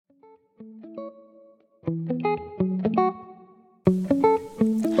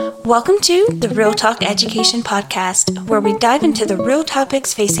Welcome to the Real Talk Education Podcast, where we dive into the real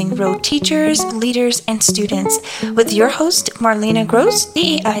topics facing real teachers, leaders, and students with your host, Marlena Gross,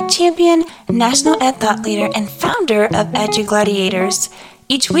 DEI champion, national ed thought leader, and founder of EduGladiators.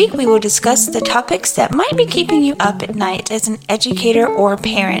 Each week, we will discuss the topics that might be keeping you up at night as an educator or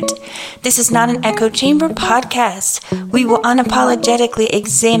parent. This is not an echo chamber podcast. We will unapologetically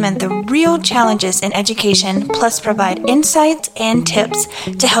examine the real challenges in education, plus provide insights and tips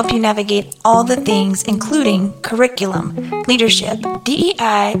to help you navigate all the things, including curriculum, leadership,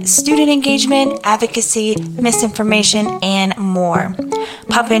 DEI, student engagement, advocacy, misinformation, and more.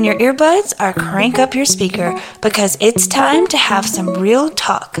 Pop in your earbuds or crank up your speaker because it's time to have some real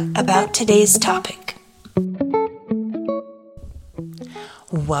talk about today's topic.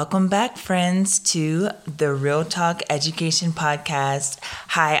 Welcome back, friends, to the Real Talk Education Podcast.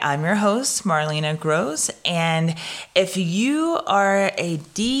 Hi, I'm your host, Marlena Gross, and if you are a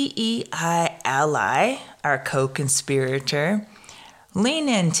DEI ally, our co-conspirator, lean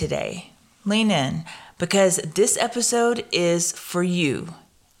in today. Lean in, because this episode is for you,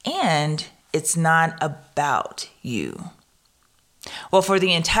 and it's not about you. Well, for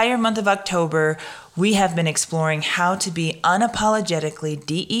the entire month of October, we have been exploring how to be unapologetically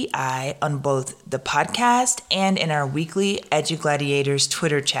DEI on both the podcast and in our weekly EduGladiators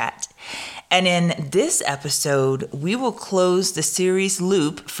Twitter chat. And in this episode, we will close the series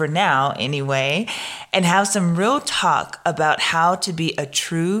loop, for now anyway, and have some real talk about how to be a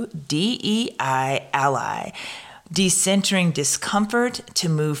true DEI ally, decentering discomfort to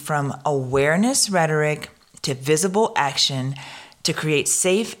move from awareness rhetoric to visible action to create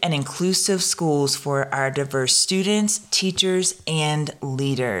safe and inclusive schools for our diverse students, teachers, and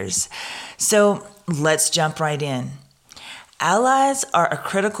leaders. So let's jump right in. Allies are a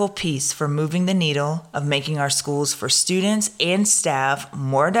critical piece for moving the needle of making our schools for students and staff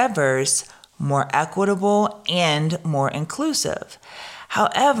more diverse, more equitable, and more inclusive.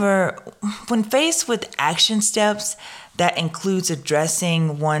 However, when faced with action steps that includes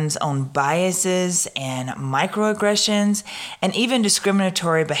addressing one's own biases and microaggressions and even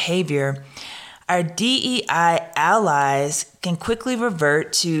discriminatory behavior, our DEI allies can quickly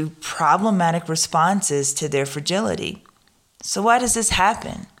revert to problematic responses to their fragility. So why does this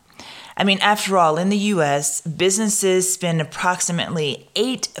happen? I mean, after all, in the U.S., businesses spend approximately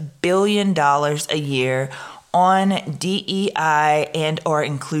 $8 billion a year on DEI and or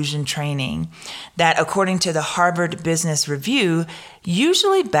inclusion training that, according to the Harvard Business Review,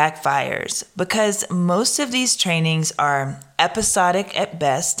 usually backfires because most of these trainings are episodic at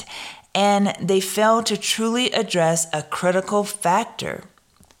best and they fail to truly address a critical factor: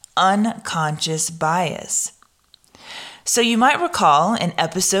 unconscious bias. So you might recall in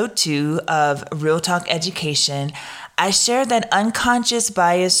episode 2 of Real Talk Education, I shared that unconscious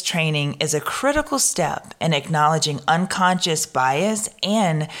bias training is a critical step in acknowledging unconscious bias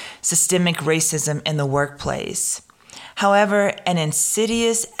and systemic racism in the workplace. However, an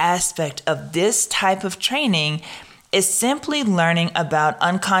insidious aspect of this type of training is simply learning about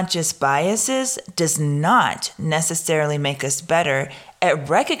unconscious biases does not necessarily make us better at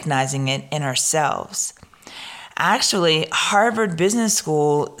recognizing it in ourselves. Actually, Harvard Business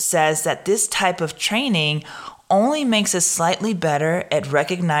School says that this type of training only makes us slightly better at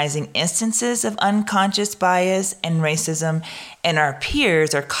recognizing instances of unconscious bias and racism in our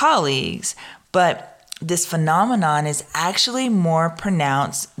peers or colleagues, but this phenomenon is actually more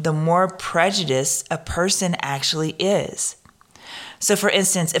pronounced the more prejudiced a person actually is. So for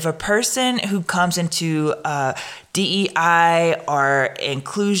instance, if a person who comes into DEI or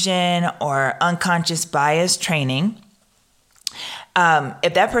inclusion or unconscious bias training,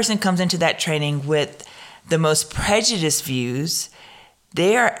 if that person comes into that training with the most prejudiced views,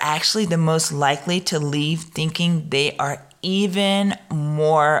 they are actually the most likely to leave thinking they are even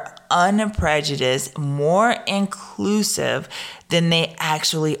more unprejudiced, more inclusive than they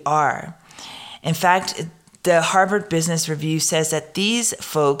actually are. In fact, the Harvard Business Review says that these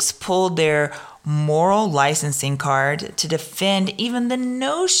folks pulled their moral licensing card to defend even the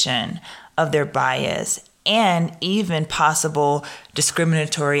notion of their bias and even possible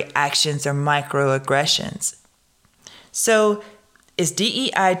discriminatory actions or microaggressions. So, is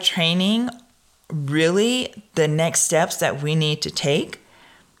DEI training really the next steps that we need to take?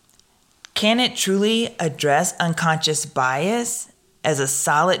 Can it truly address unconscious bias as a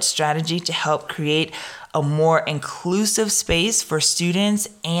solid strategy to help create a more inclusive space for students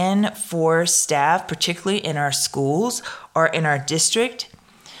and for staff, particularly in our schools or in our district?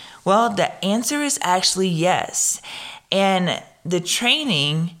 Well, the answer is actually yes. And the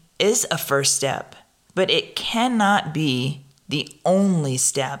training is a first step, but it cannot be the only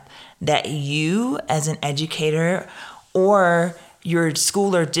step that you as an educator or your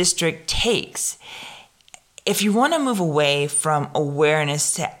school or district takes. If you want to move away from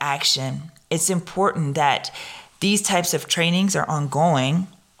awareness to action, it's important that these types of trainings are ongoing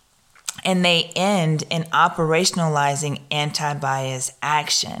and they end in operationalizing anti-bias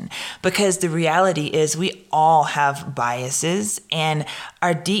action, because the reality is we all have biases, and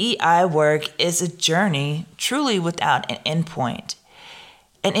our DEI work is a journey truly without an endpoint.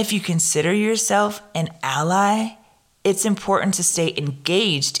 And if you consider yourself an ally, it's important to stay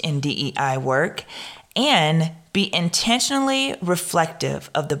engaged in DEI work and be intentionally reflective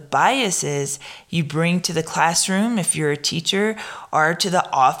of the biases you bring to the classroom if you're a teacher, or to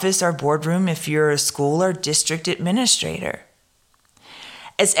the office or boardroom if you're a school or district administrator.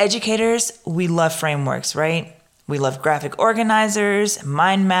 As educators, we love frameworks, right? We love graphic organizers,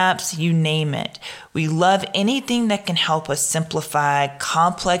 mind maps, you name it. We love anything that can help us simplify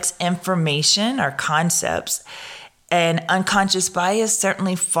complex information or concepts. And unconscious bias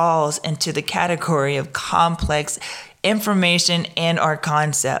certainly falls into the category of complex information and our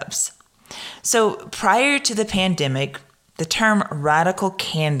concepts. So prior to the pandemic, the term radical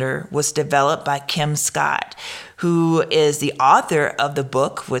candor was developed by Kim Scott, who is the author of the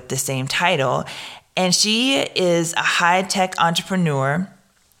book with the same title. And she is a high-tech entrepreneur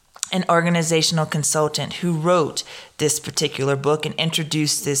and organizational consultant who wrote this particular book and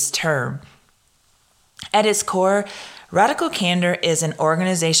introduced this term. At its core, radical candor is an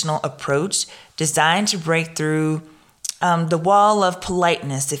organizational approach designed to break through the wall of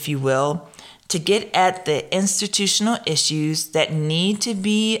politeness, if you will, to get at the institutional issues that need to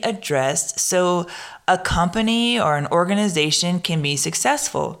be addressed so a company or an organization can be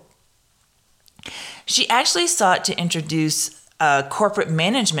successful. She actually sought to introduce a corporate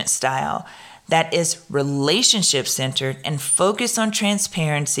management style that is relationship-centered and focused on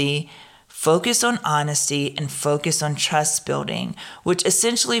transparency, focus on honesty, and focus on trust building, which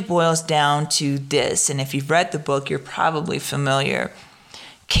essentially boils down to this. And if you've read the book, you're probably familiar.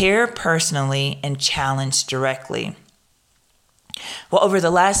 Care personally and challenge directly. Well, over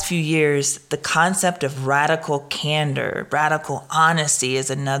the last few years, the concept of radical candor, radical honesty is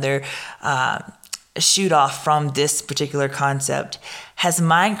another shoot off from this particular concept, has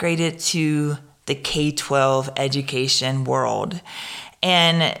migrated to the K-12 education world,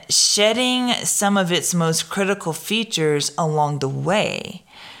 and shedding some of its most critical features along the way.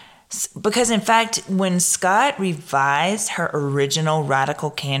 Because in fact, when Scott revised her original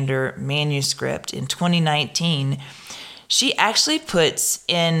Radical Candor manuscript in 2019, she actually puts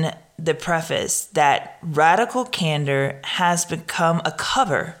in the preface that radical candor has become a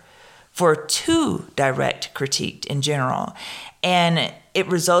cover for too direct critique in general, and it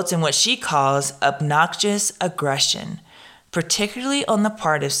results in what she calls obnoxious aggression, particularly on the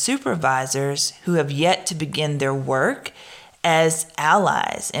part of supervisors who have yet to begin their work as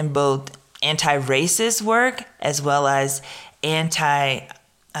allies in both anti-racist work as well as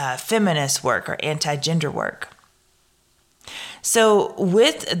anti-feminist work or anti-gender work. So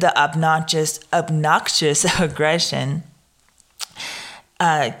with the obnoxious aggression,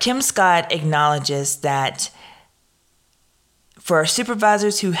 Kim Scott acknowledges that for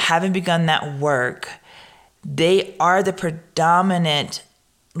supervisors who haven't begun that work, they are the predominant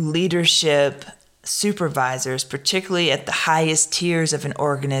leadership supervisors, particularly at the highest tiers of an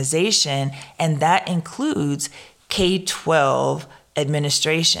organization, and that includes K-12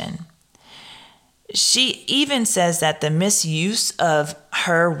 administration. She even says that the misuse of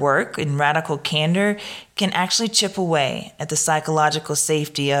her work in radical candor can actually chip away at the psychological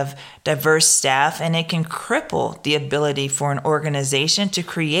safety of diverse staff, and it can cripple the ability for an organization to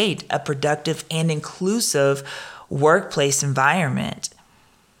create a productive and inclusive workplace environment.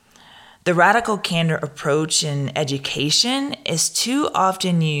 The radical candor approach in education is too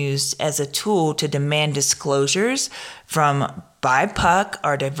often used as a tool to demand disclosures from BIPOC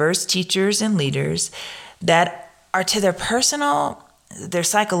or diverse teachers and leaders that are to their personal, their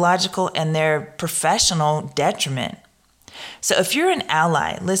psychological, and their professional detriment. So if you're an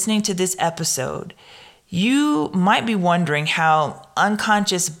ally listening to this episode, you might be wondering how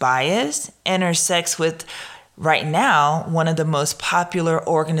unconscious bias intersects with, right now, one of the most popular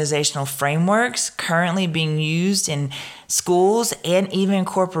organizational frameworks currently being used in schools and even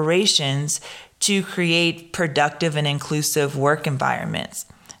corporations to create productive and inclusive work environments.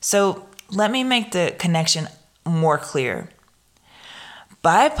 So let me make the connection more clear.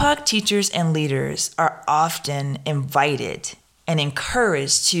 BIPOC teachers and leaders are often invited and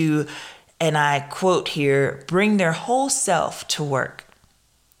encouraged to, and I quote here, bring their whole self to work.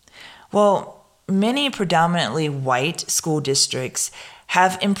 Well, many predominantly white school districts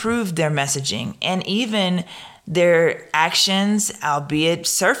have improved their messaging and even their actions, albeit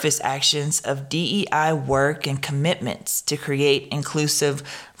surface actions, of DEI work and commitments to create inclusive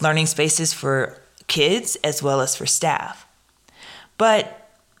learning spaces for kids as well as for staff. But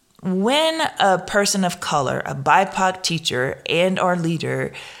when a person of color, a BIPOC teacher and or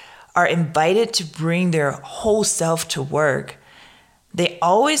leader are invited to bring their whole self to work, they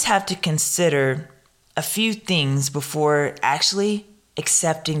always have to consider a few things before actually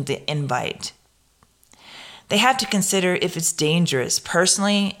accepting the invite. They have to consider if it's dangerous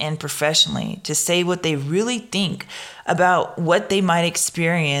personally and professionally to say what they really think about what they might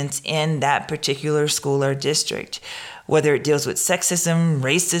experience in that particular school or district, whether it deals with sexism,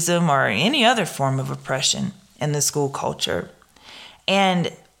 racism, or any other form of oppression in the school culture.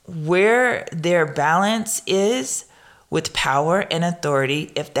 And where their balance is with power and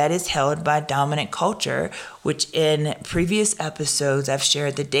authority, if that is held by dominant culture, which in previous episodes I've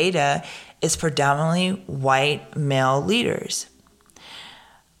shared the data is predominantly white male leaders.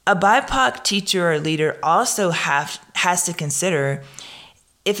 A BIPOC teacher or leader also has to consider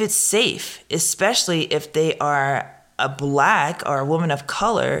if it's safe, especially if they are a Black or a woman of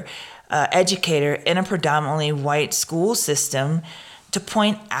color educator in a predominantly white school system, to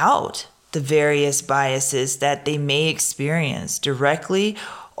point out the various biases that they may experience directly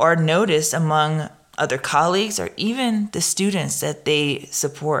or notice among other colleagues or even the students that they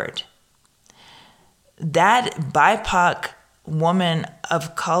support. That BIPOC woman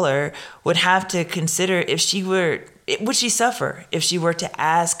of color would have to consider would she suffer if she were to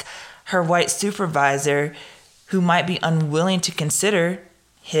ask her white supervisor, who might be unwilling to consider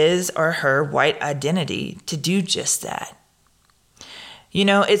his or her white identity, to do just that. You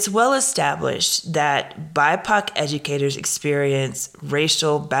know, it's well established that BIPOC educators experience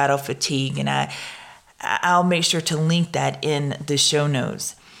racial battle fatigue, and I'll make sure to link that in the show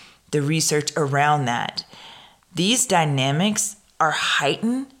notes, the research around that. These dynamics are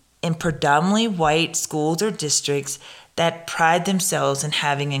heightened in predominantly white schools or districts that pride themselves in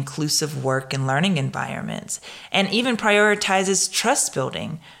having inclusive work and learning environments, and even prioritizes trust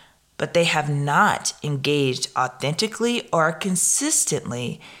building, but they have not engaged authentically or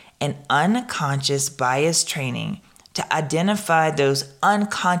consistently in unconscious bias training to identify those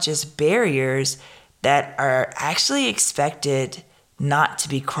unconscious barriers that are actually expected not to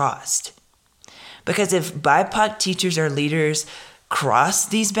be crossed. Because if BIPOC teachers or leaders cross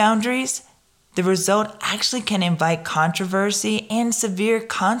these boundaries, the result actually can invite controversy and severe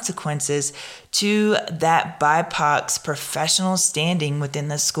consequences to that BIPOC's professional standing within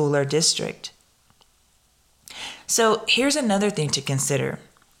the school or district. So here's another thing to consider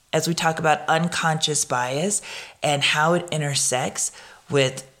as we talk about unconscious bias and how it intersects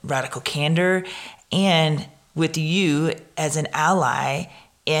with radical candor and with you as an ally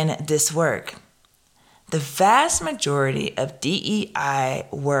in this work. The vast majority of DEI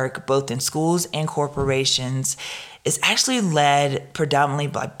work, both in schools and corporations, is actually led predominantly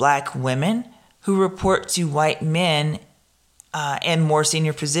by Black women who report to white men in more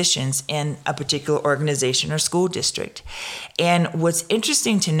senior positions in a particular organization or school district. And what's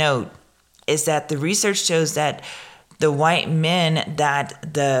interesting to note is that the research shows that the white men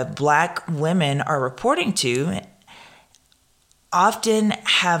that the Black women are reporting to often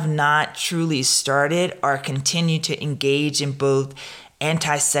have not truly started or continue to engage in both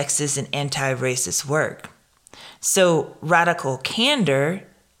anti-sexist and anti-racist work. So radical candor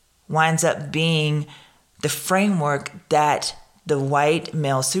winds up being the framework that the white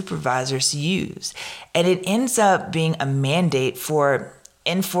male supervisors use. And it ends up being a mandate for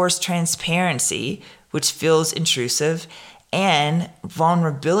enforced transparency, which feels intrusive, and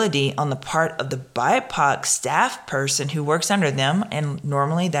vulnerability on the part of the BIPOC staff person who works under them, and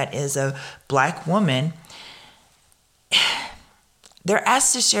normally that is a Black woman. They're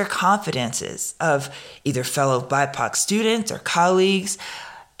asked to share confidences of either fellow BIPOC students or colleagues,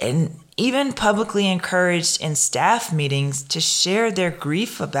 and even publicly encouraged in staff meetings to share their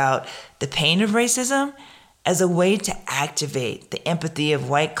grief about the pain of racism as a way to activate the empathy of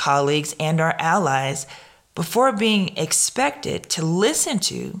white colleagues and our allies before being expected to listen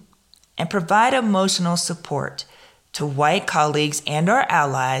to and provide emotional support to white colleagues and our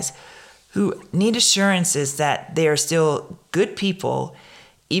allies who need assurances that they are still good people,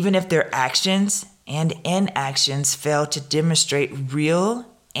 even if their actions and inactions fail to demonstrate real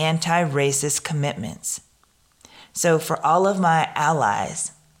anti-racist commitments. So for all of my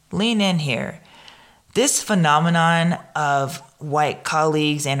allies, lean in here. This phenomenon of white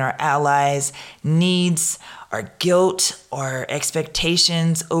colleagues and our allies' needs, our guilt, or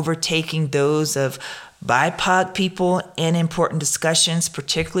expectations overtaking those of BIPOC people in important discussions,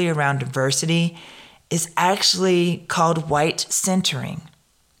 particularly around diversity, is actually called white centering.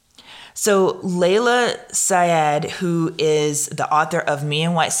 So Layla Syed, who is the author of Me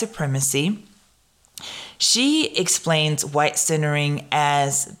and White Supremacy, she explains white centering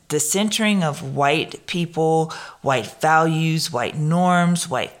as the centering of white people, white values, white norms,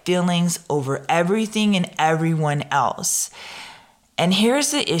 white feelings over everything and everyone else. And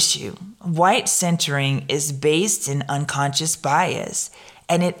here's the issue. White centering is based in unconscious bias,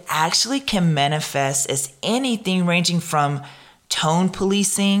 and it actually can manifest as anything ranging from tone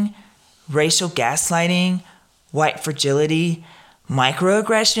policing, racial gaslighting, white fragility,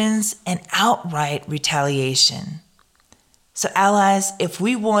 microaggressions, and outright retaliation. So allies, if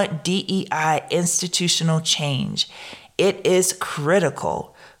we want DEI institutional change, it is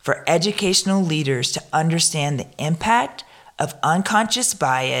critical for educational leaders to understand the impact of unconscious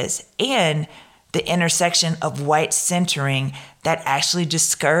bias and the intersection of white centering that actually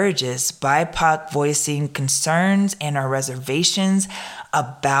discourages BIPOC voicing concerns and our reservations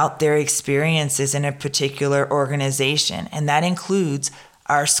about their experiences in a particular organization. And that includes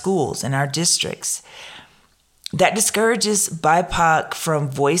our schools and our districts. That discourages BIPOC from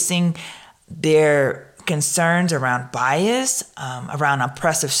voicing their concerns around bias, around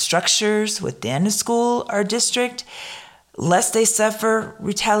oppressive structures within a school or district, lest they suffer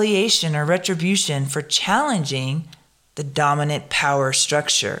retaliation or retribution for challenging the dominant power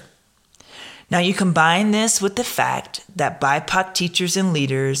structure. Now, you combine this with the fact that BIPOC teachers and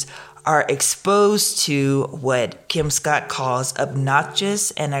leaders are exposed to what Kim Scott calls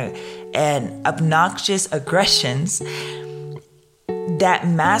obnoxious and obnoxious aggressions that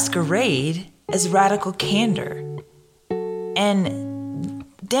masquerade as radical candor. And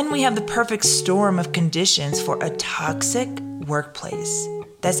then we have the perfect storm of conditions for a toxic workplace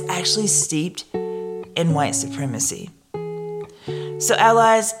that's actually steeped in white supremacy. So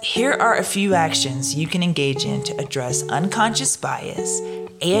allies, here are a few actions you can engage in to address unconscious bias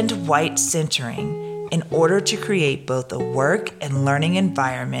and white centering in order to create both a work and learning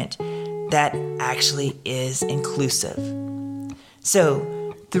environment that actually is inclusive.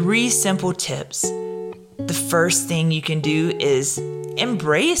 So, 3 simple tips. The first thing you can do is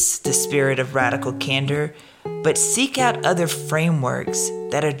embrace the spirit of radical candor, but seek out other frameworks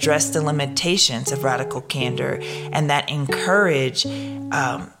that address the limitations of radical candor and that encourage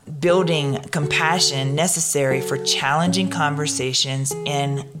building compassion necessary for challenging conversations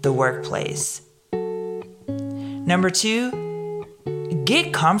in the workplace. Number 2,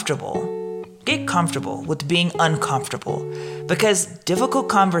 get comfortable. Get comfortable with being uncomfortable, because difficult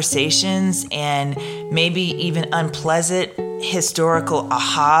conversations and maybe even unpleasant historical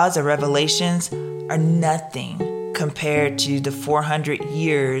ahas or revelations are nothing compared to the 400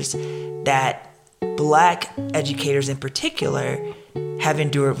 years that Black educators in particular have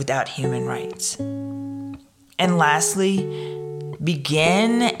endured without human rights. And lastly,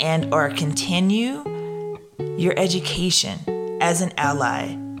 begin and or continue your education as an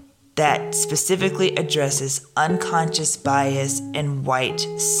ally that specifically addresses unconscious bias and white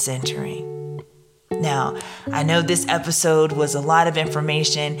centering. Now, I know this episode was a lot of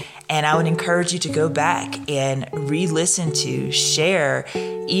information, and I would encourage you to go back and re-listen to, share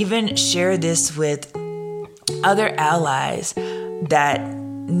this with other allies that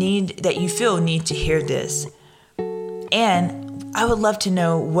you feel need to hear this. And I would love to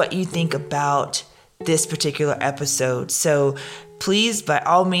know what you think about this particular episode. So please, by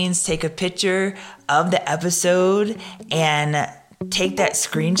all means, take a picture of the episode and take that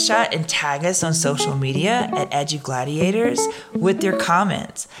screenshot and tag us on social media at EduGladiators with your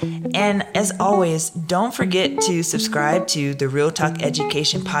comments. And as always, don't forget to subscribe to the Real Talk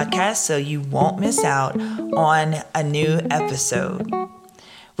Education podcast so you won't miss out on a new episode.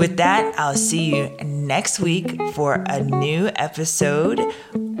 With that, I'll see you next week for a new episode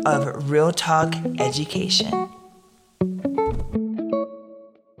of Real Talk Education.